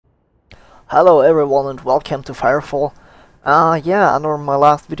Hello everyone and welcome to FireFall. Under my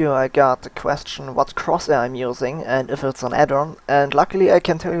last video I got the question what crosshair I'm using and if it's an add-on, and luckily I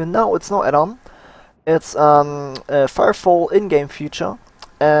can tell you no, it's no add-on. It's a FireFall in-game feature,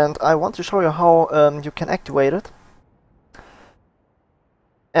 and I want to show you how you can activate it.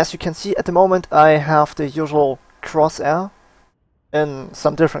 As you can see at the moment I have the usual crosshair in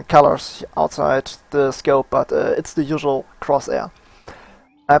some different colors outside the scope, but it's the usual crosshair.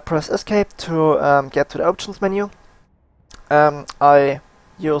 I press escape to get to the options menu. I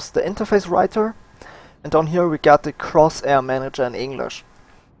use the interface writer, and down here we got the crosshair manager in English.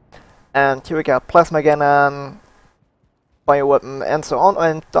 And here we got plasma cannon, bioweapon and so on,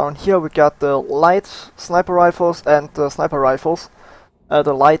 and down here we got the light sniper rifles and the sniper rifles.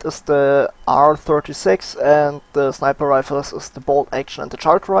 The light is the R36 and the sniper rifles is the bolt action and the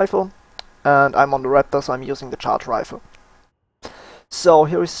charge rifle. And I'm on the Raptor, so I'm using the charge rifle. So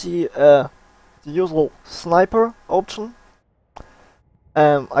here we see the usual sniper option.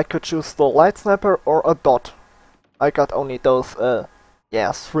 I could choose the light sniper or a dot. I got only those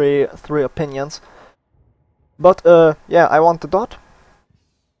three opinions. But I want the dot.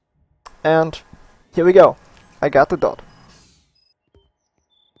 And here we go. I got the dot.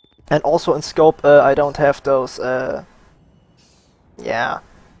 And also in scope I don't have those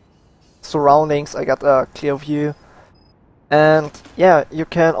surroundings. I got a clear view. And yeah, you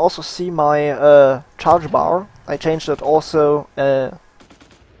can also see my charge bar. I changed it also,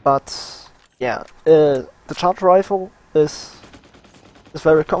 but yeah, the charge rifle is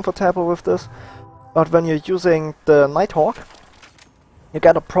very comfortable with this. But when you're using the Nighthawk, you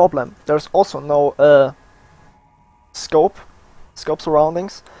get a problem. There's also no scope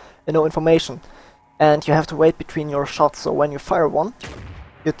surroundings, and no information, and you have to wait between your shots. So when you fire one,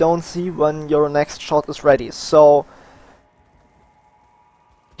 you don't see when your next shot is ready. So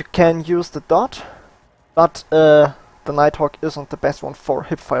you can use the dot, but the Nighthawk isn't the best one for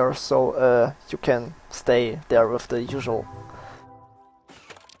hipfire, so you can stay there with the usual.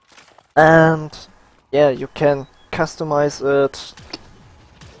 And yeah, you can customize it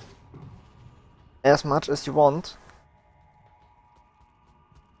as much as you want.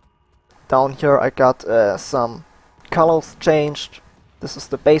 Down here I got some colors changed. This is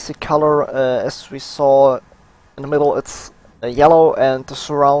the basic color, as we saw in the middle it's yellow, and the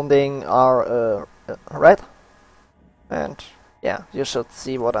surrounding are red. And yeah, you should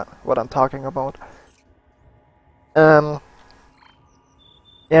see what I'm talking about. And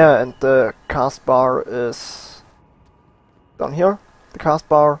the cast bar is down here, the cast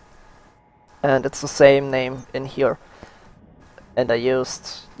bar, and it's the same name in here. And I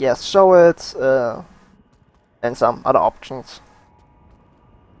used show it and some other options.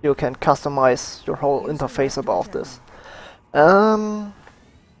 You can customize your whole interface above this.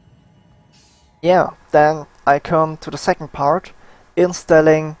 Then I come to the second part,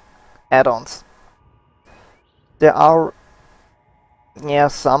 installing add-ons. There are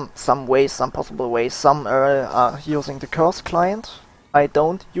some possible ways. Some are using the Curse client. I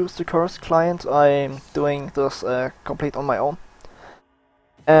don't use the Curse client. I'm doing this complete on my own.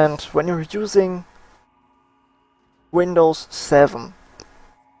 And when you're using Windows 7,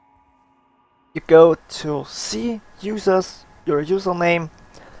 you go to C, Users, your username,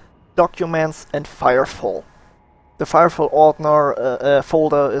 Documents and FireFall. The FireFall ordner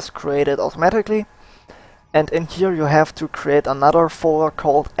folder is created automatically, and in here you have to create another folder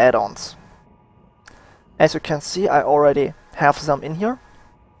called Addons. As you can see, I already have some in here,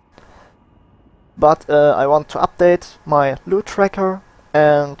 but I want to update my loot tracker,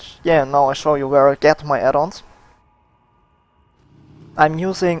 and yeah, now I show you where I get my add-ons. I'm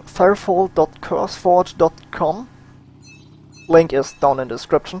using firefall.curseforge.com. Link is down in the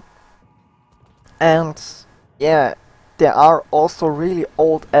description. And yeah, there are also really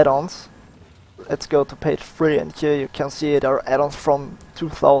old add-ons. Let's go to page 3, and here you can see there are add-ons from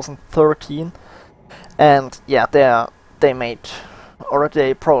 2013. And yeah, they made, or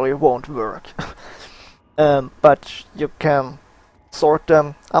they probably won't work. But you can sort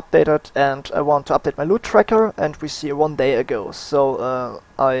them, update it, and I want to update my loot tracker, and we see 1 day ago. So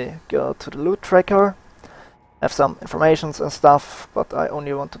I go to the loot tracker, have some informations and stuff, but I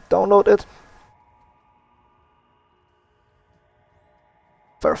only want to download it.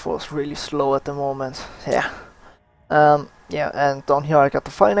 FireFall is really slow at the moment. And down here I got the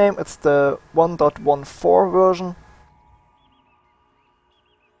file name. It's the 1.14 version.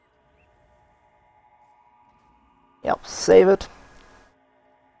 Yep, save it.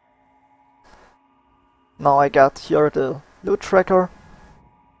 Now I got here the loot tracker.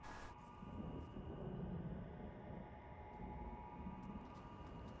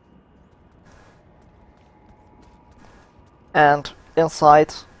 and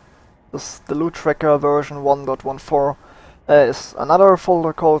inside this, the loot tracker version 1.14 is another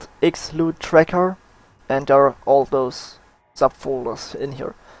folder called xloot tracker, and there are all those subfolders in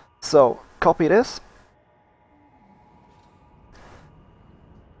here. So copy this,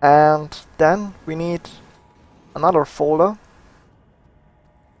 and then we need another folder,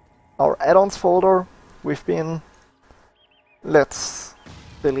 our add-ons folder. Let's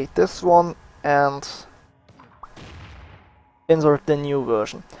delete this one and insert the new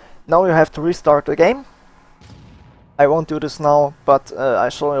version. Now you have to restart the game. I won't do this now, but I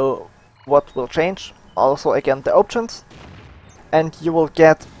show you what will change. Also again the options, and you will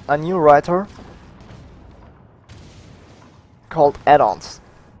get a new writer called add-ons.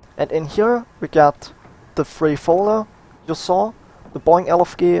 And in here we got the free folder you saw, the Boing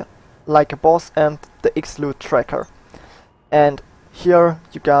LFG, like a boss, and the xloot tracker. And here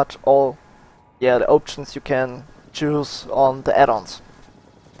you got all the options you can choose on the add-ons.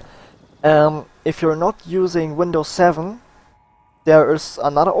 If you're not using Windows 7, there is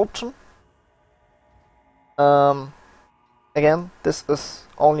another option. Again, this is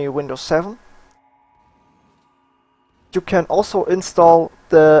only Windows 7. You can also install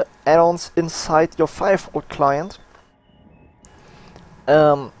the add-ons inside your FireFall client.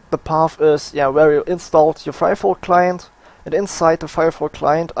 The path is where you installed your FireFall client, and inside the FireFall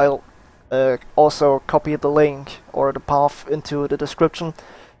client I'll also copy the link or the path into the description.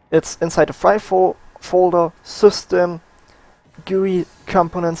 It's inside the FireFall folder, System, GUI,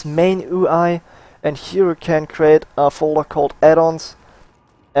 Components, MainUI, and here you can create a folder called Addons,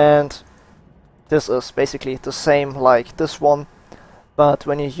 and this is basically the same like this one, but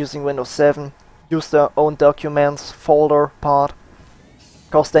when you're using Windows 7, use the own documents folder part,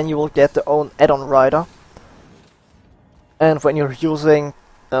 because then you will get the own add-on writer. And when you're using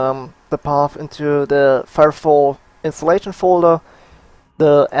the path into the FireFall installation folder,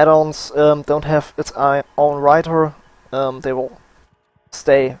 the add-ons don't have its own writer. They will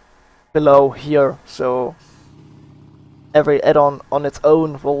stay below here, so every add-on on its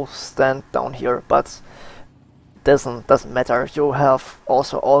own will stand down here, but doesn't matter. You have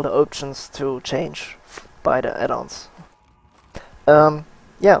also all the options to change by the add-ons.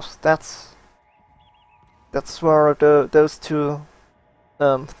 Yes, that's where those two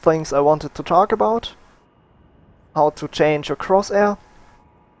things I wanted to talk about. How to change your crosshair.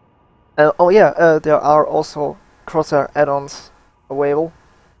 There are also crosshair add-ons available.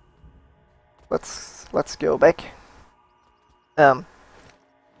 Let's go back. Down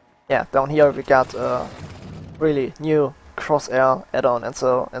here we got a really new crosshair add-on and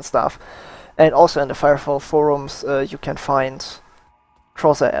stuff. And also in the FireFall forums you can find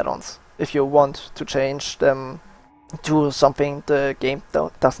crosshair add-ons if you want to change them to something the game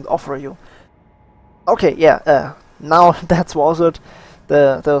doesn't offer you. Okay, now that was it.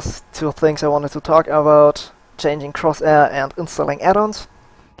 Those two things I wanted to talk about: changing crosshair and installing add-ons.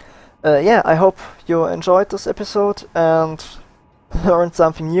 I hope you enjoyed this episode and learned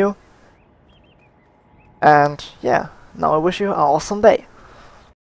something new. And now I wish you an awesome day.